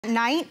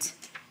Night,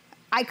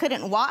 I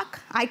couldn't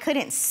walk, I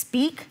couldn't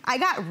speak. I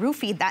got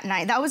roofied that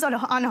night. That was on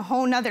a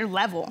whole nother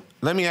level.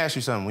 Let me ask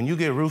you something. When you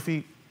get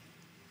roofied,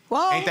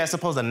 ain't that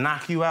supposed to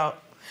knock you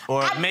out?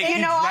 Or make you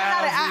drowsy?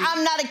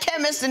 I'm not a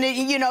chemist, and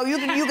you can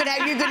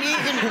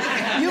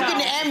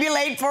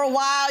ambulate for a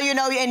while,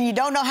 and you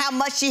don't know how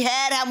much she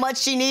had, how much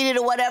she needed,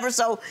 or whatever.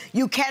 So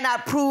you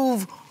cannot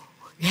prove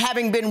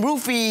having been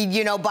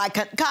roofied, by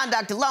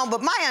conduct alone.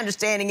 But my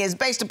understanding is,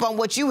 based upon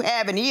what you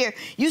have in here,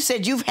 you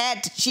said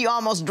she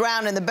almost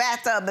drowned in the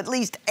bathtub at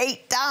least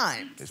 8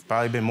 times. It's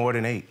probably been more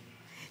than 8.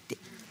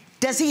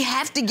 Does he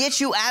have to get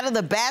you out of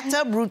the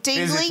bathtub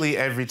routinely? Physically,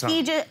 every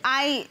time.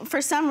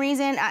 For some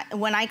reason,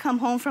 when I come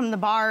home from the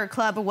bar or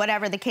club or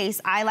whatever the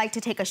case, I like to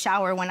take a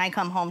shower when I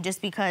come home,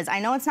 just because I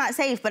know it's not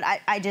safe, but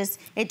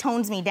it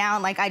tones me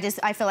down. Like, I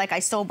feel like I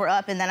sober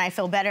up and then I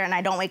feel better and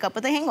I don't wake up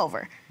with a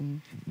hangover.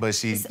 But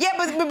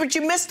but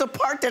you missed the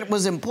part that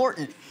was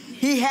important.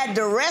 He had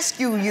to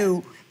rescue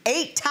you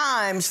 8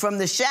 times from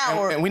the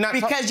shower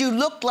because you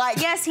looked like...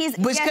 Yes,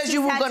 because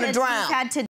you were going to drown.